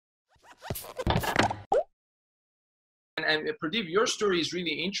And Prudhvi, your story is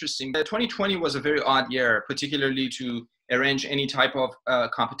really interesting. 2020 was a very odd year, particularly to arrange any type of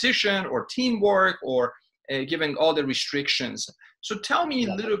competition or teamwork or given all the restrictions. So tell me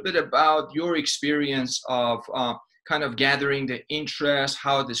a little bit about your experience of kind of gathering the interest,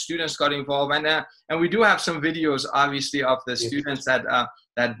 how the students got involved. And we do have some videos, obviously, of the students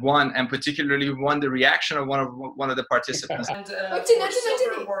that won, and particularly won the reaction of one of the participants. And for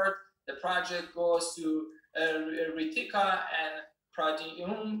silver award, the project goes to Ritika and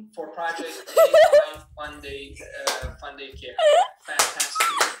Prudhvi for project Fun Day Care. Fantastic.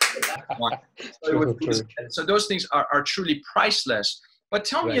 So those things are truly priceless. But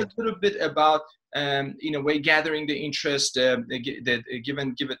tell me a little bit about in a way gathering the interest,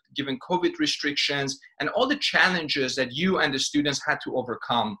 given COVID restrictions and all the challenges that you and the students had to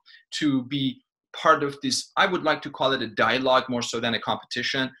overcome to be part of this. I would like to call it a dialogue more so than a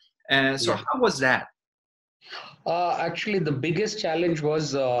competition. So how was that? Actually, the biggest challenge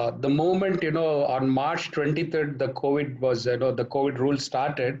was the moment, on March 23rd, the COVID was, the COVID rule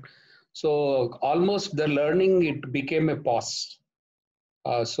started. So almost the learning, it became a pause.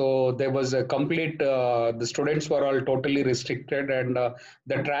 So there was a complete, the students were all totally restricted, and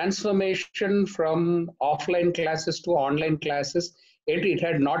the transformation from offline classes to online classes, it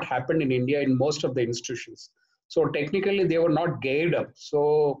had not happened in India in most of the institutions. So technically they were not geared up.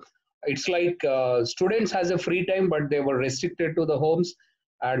 So it's like students has a free time, but they were restricted to the homes,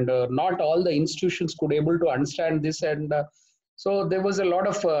 and not all the institutions could able to understand this. And so there was a lot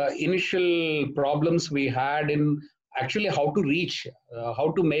of initial problems we had in actually how to reach,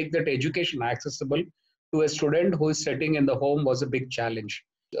 how to make that education accessible to a student who is sitting in the home was a big challenge.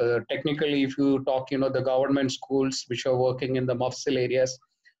 Technically, if you talk, the government schools which are working in the mufsil areas,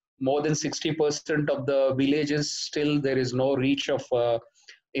 more than 60% of the villages, still there is no reach of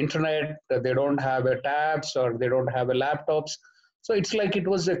internet. They don't have a tabs or they don't have a laptops. So it's like it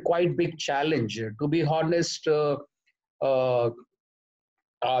was a quite big challenge. To be honest, the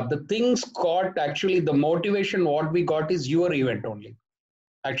things got actually the motivation what we got is your event only.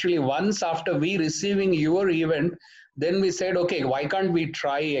 Actually, once after we receiving your event, then we said, okay, why can't we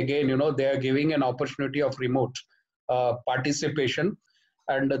try again? They are giving an opportunity of remote participation.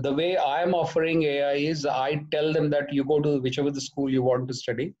 And the way I am offering AI is I tell them that you go to whichever the school you want to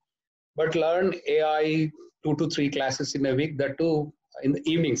study, but learn AI 2 to 3 classes in a week, that too in the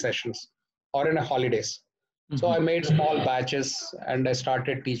evening sessions or in a holidays. So I made small batches and I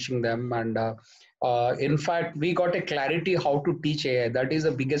started teaching them. And in fact, we got a clarity how to teach AI. That is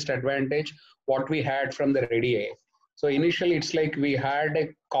the biggest advantage what we had from the ReadyAI. So initially, it's like we had a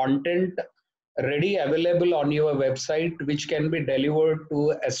content ready available on your website, which can be delivered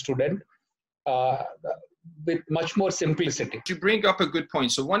to a student with much more simplicity. You bring up a good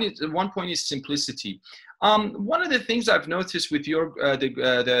point. So one point is simplicity. One of the things I've noticed with your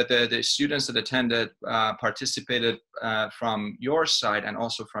the students that attended, participated from your side and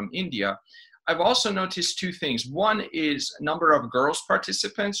also from India, I've also noticed 2 things. One is number of girls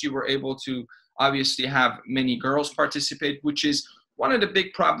participants. You were able to obviously have many girls participate, which is one of the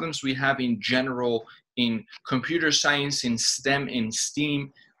big problems we have in general in computer science, in STEM, in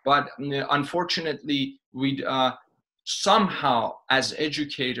STEAM. But unfortunately, we somehow as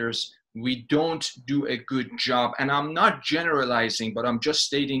educators, we don't do a good job. And I'm not generalizing, but I'm just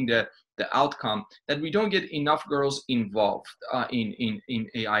stating the outcome, that we don't get enough girls involved in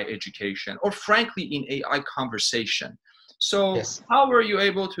AI education, or frankly in AI conversation. So how were you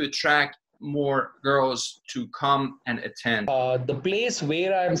able to attract more girls to come and attend? The place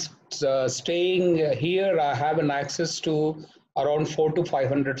where I'm staying here, I have an access to around 400 to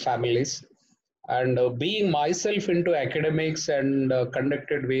 500 families. And being myself into academics and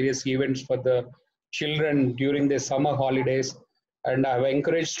conducted various events for the children during the summer holidays. And I've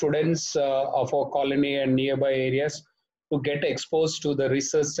encouraged students of our colony and nearby areas to get exposed to the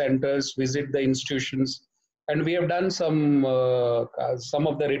research centers, visit the institutions. And we have done some of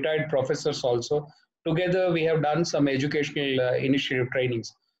the retired professors also. Together, we have done some educational initiative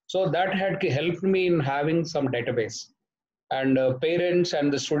trainings. So that had helped me in having some database. And parents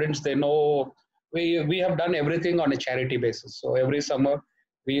and the students, they know we have done everything on a charity basis. So every summer,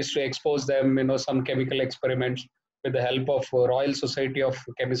 we used to expose them, some chemical experiments with the help of Royal Society of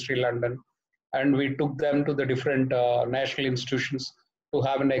Chemistry London. And we took them to the different national institutions to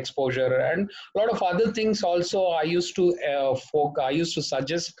have an exposure, and a lot of other things also. I used to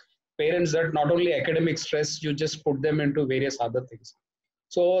suggest parents that not only academic stress, you just put them into various other things.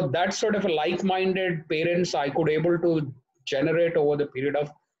 So that sort of a like-minded parents I could able to generate over the period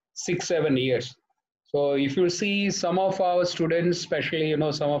of 6-7 years. So if you see some of our students, especially,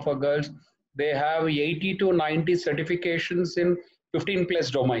 some of our girls, they have 80 to 90 certifications in 15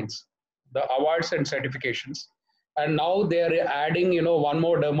 plus domains, the awards and certifications. And now they are adding, one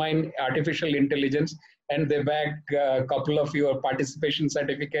more domain, artificial intelligence, and they bagged a couple of your participation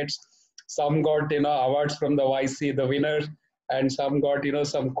certificates. Some got, awards from the WAICY, the winners, and some got,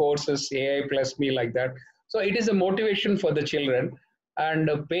 some courses, AI plus me, like that. So it is a motivation for the children. And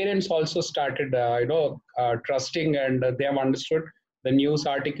parents also started trusting, and they have understood the news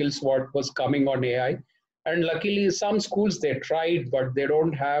articles what was coming on AI. And luckily some schools, they tried, but they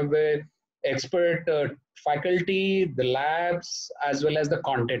don't have a expert faculty, the labs, as well as the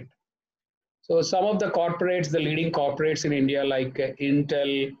content. So some of the corporates, the leading corporates in India, like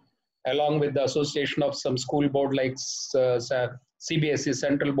Intel, along with the association of some school board like CBSE,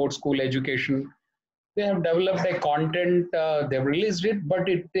 Central Board School Education, they have developed a content, they've released it, but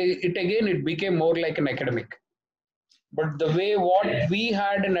it became more like an academic. But the way what we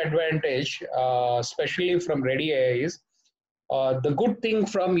had an advantage, especially from ReadyAI, is the good thing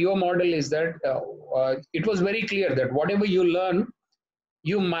from your model is that it was very clear that whatever you learn,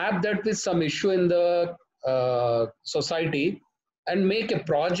 you map that with some issue in the society and make a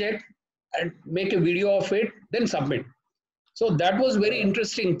project and make a video of it, then submit. So that was very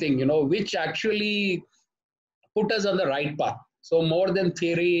interesting thing, which actually put us on the right path. So more than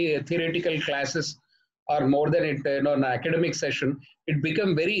theoretical classes, or more than it, an academic session, it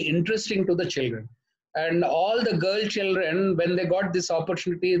became very interesting to the children. And all the girl children, when they got this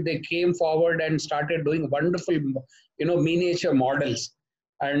opportunity, they came forward and started doing wonderful, miniature models.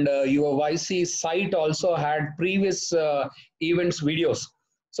 And your WAICY site also had previous events videos.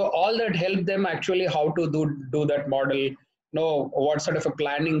 So all that helped them actually how to do that model, what sort of a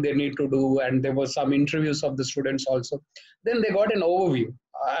planning they need to do. And there were some interviews of the students also. Then they got an overview,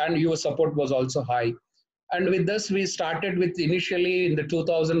 and your support was also high. And with this, we started with initially in the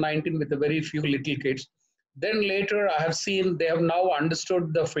 2019 with a very few little kids. Then later, I have seen they have now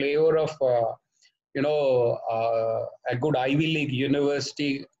understood the flavor of, a good Ivy League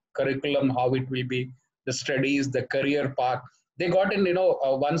university curriculum, how it will be, the studies, the career path. They got in,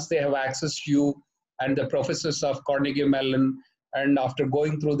 once they have access to you and the professors of Carnegie Mellon, and after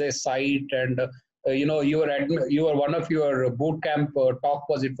going through their site, and you were one of your boot camp talk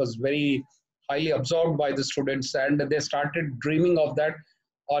it was very highly absorbed by the students, and they started dreaming of that,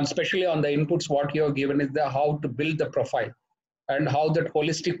 especially on the inputs what you have given is how to build the profile and how that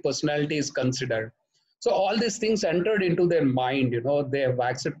holistic personality is considered. So all these things entered into their mind, they have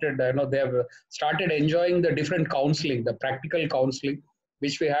accepted, they have started enjoying the different counseling, the practical counseling,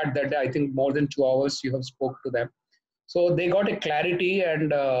 which we had that day, I think more than 2 hours you have spoke to them. So they got a clarity,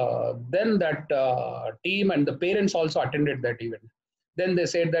 and then that team and the parents also attended that event. Then they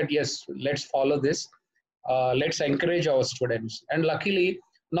said that, yes, let's follow this. Let's encourage our students. And luckily,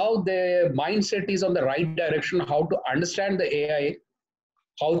 now their mindset is on the right direction, how to understand the AI,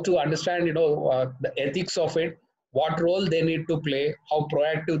 how to understand, the ethics of it, what role they need to play, how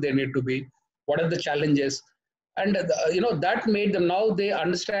proactive they need to be, what are the challenges. And, that made them, now they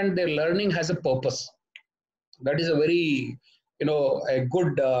understand their learning has a purpose. That is a very, a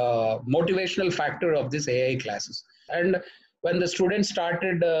good motivational factor of this AI classes. And when the students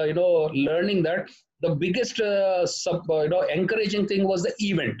started, learning that, the biggest, encouraging thing was the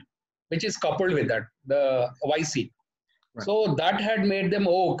event, which is coupled with that, the WAICY. Right. So that had made them,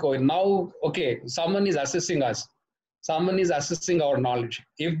 someone is assessing us. Someone is assessing our knowledge.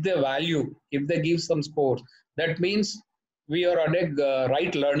 If they value, if they give some scores, that means we are on a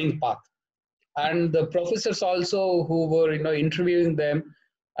right learning path. And the professors also who were, interviewing them,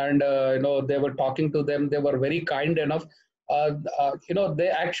 and, they were talking to them, they were very kind enough. They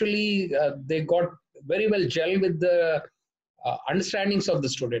actually, they got very well gel with the understandings of the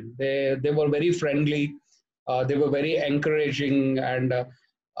student. They were very friendly. They were very encouraging. And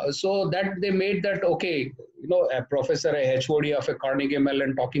so that they made that, a professor, a HOD of a Carnegie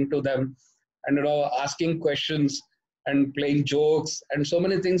Mellon talking to them, and, asking questions and playing jokes and so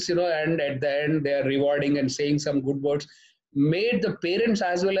many things, and at the end they are rewarding and saying some good words, made the parents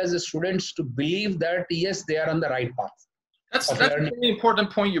as well as the students to believe that, yes, they are on the right path. That's a really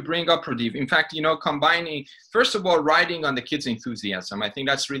important point you bring up, Prudhvi. In fact, combining, first of all, riding on the kids' enthusiasm. I think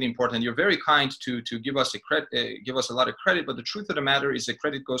that's really important. You're very kind to give us a lot of credit, but the truth of the matter is the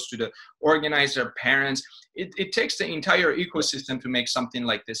credit goes to the organizer, parents. It takes the entire ecosystem to make something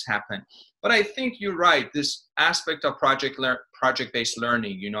like this happen. But I think you're right. This aspect of project-based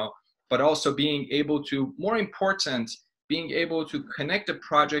learning, but also being able to, more important, being able to connect the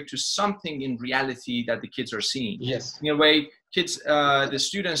project to something in reality that the kids are seeing. Yes. In a way, kids, the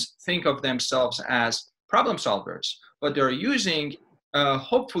students think of themselves as problem solvers, but they're using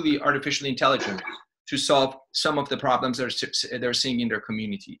hopefully artificial intelligence to solve some of the problems they're seeing in their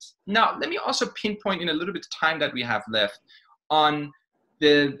communities. Now, let me also pinpoint in a little bit of time that we have left on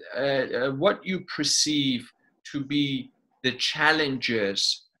the what you perceive to be the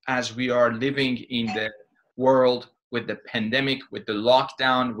challenges as we are living in the world with the pandemic, with the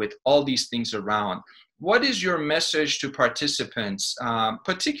lockdown, with all these things around. What is your message to participants,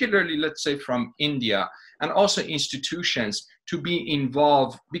 particularly, let's say, from India, and also institutions to be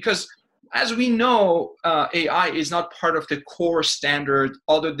involved? Because as we know, AI is not part of the core standard,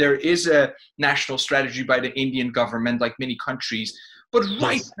 although there is a national strategy by the Indian government, like many countries. But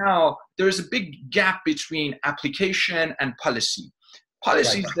right now, there's a big gap between application and policy.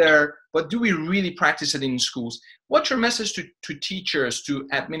 Policy is there, but do we really practice it in schools? What's your message to teachers, to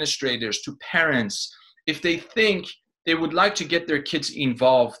administrators, to parents, if they think they would like to get their kids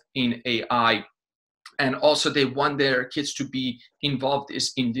involved in AI, and also they want their kids to be involved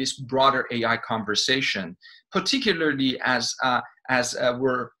in this broader AI conversation, particularly as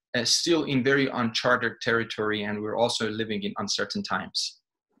we're still in very uncharted territory and we're also living in uncertain times?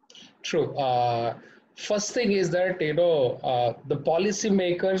 True. First thing is that, the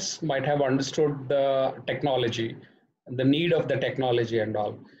policymakers might have understood the technology, the need of the technology and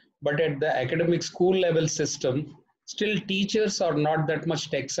all. But at the academic school level system, still teachers are not that much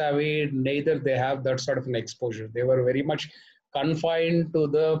tech savvy, neither they have that sort of an exposure. They were very much confined to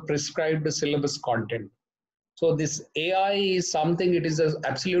the prescribed syllabus content. So this AI is something, it is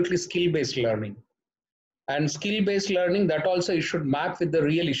absolutely skill-based learning. And skill-based learning, that also it should map with the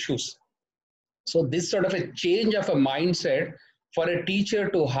real issues. So this sort of a change of a mindset for a teacher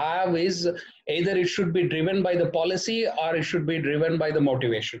to have is either it should be driven by the policy or it should be driven by the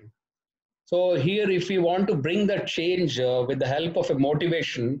motivation. So here, if we want to bring that change with the help of a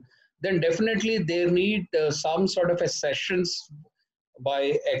motivation, then definitely they need some sort of a sessions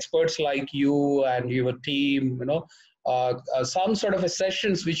by experts like you and your team, some sort of a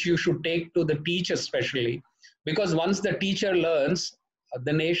sessions which you should take to the teacher especially, because once the teacher learns,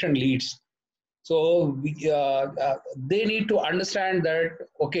 the nation leads. So they need to understand that,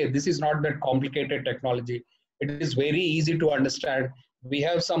 okay, this is not that complicated technology. It is very easy to understand. We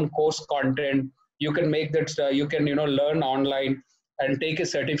have some course content. You can make that, you can, learn online and take a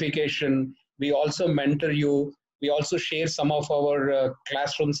certification. We also mentor you. We also share some of our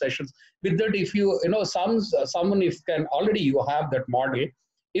classroom sessions. With that, if you, someone, if can already you have that model,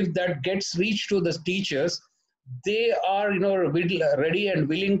 if that gets reached to the teachers, they are ready and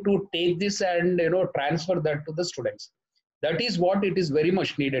willing to take this and transfer that to the students. That is what it is very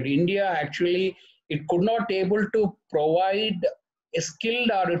much needed. India actually, it could not able to provide a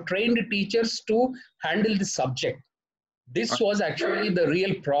skilled or a trained teachers to handle the subject. This was actually the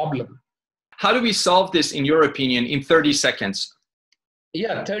real problem. How do we solve this, in your opinion, in 30 seconds?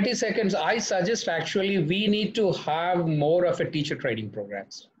 Yeah, 30 seconds. I suggest actually we need to have more of a teacher training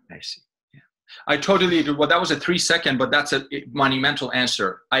programs. I see. I totally agree. Well, that was a 3-second, but that's a monumental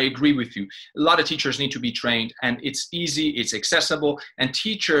answer. I agree with you. A lot of teachers need to be trained, and it's easy, it's accessible. And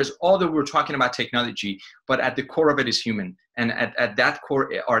teachers, although we're talking about technology, but at the core of it is human. And at that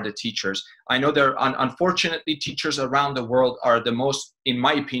core are the teachers. I know there are, unfortunately, teachers around the world are the most, in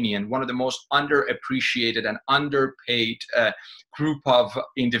my opinion, one of the most underappreciated and underpaid group of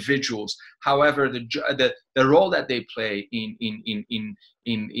individuals. However, the role that they play in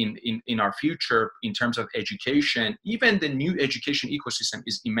our future in terms of education, even the new education ecosystem,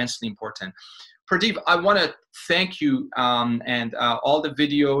 is immensely important. Prudhvi, I want to thank you and all the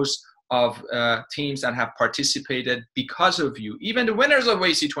videos of teams that have participated because of you. Even the winners of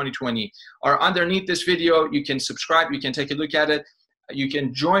WAICY 2020 are underneath this video. You can subscribe, you can take a look at it. You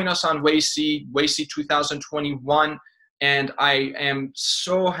can join us on WAICY 2021. And I am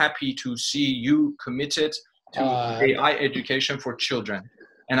so happy to see you committed to AI education for children.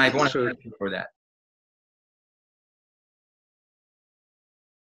 And I want to thank you for that.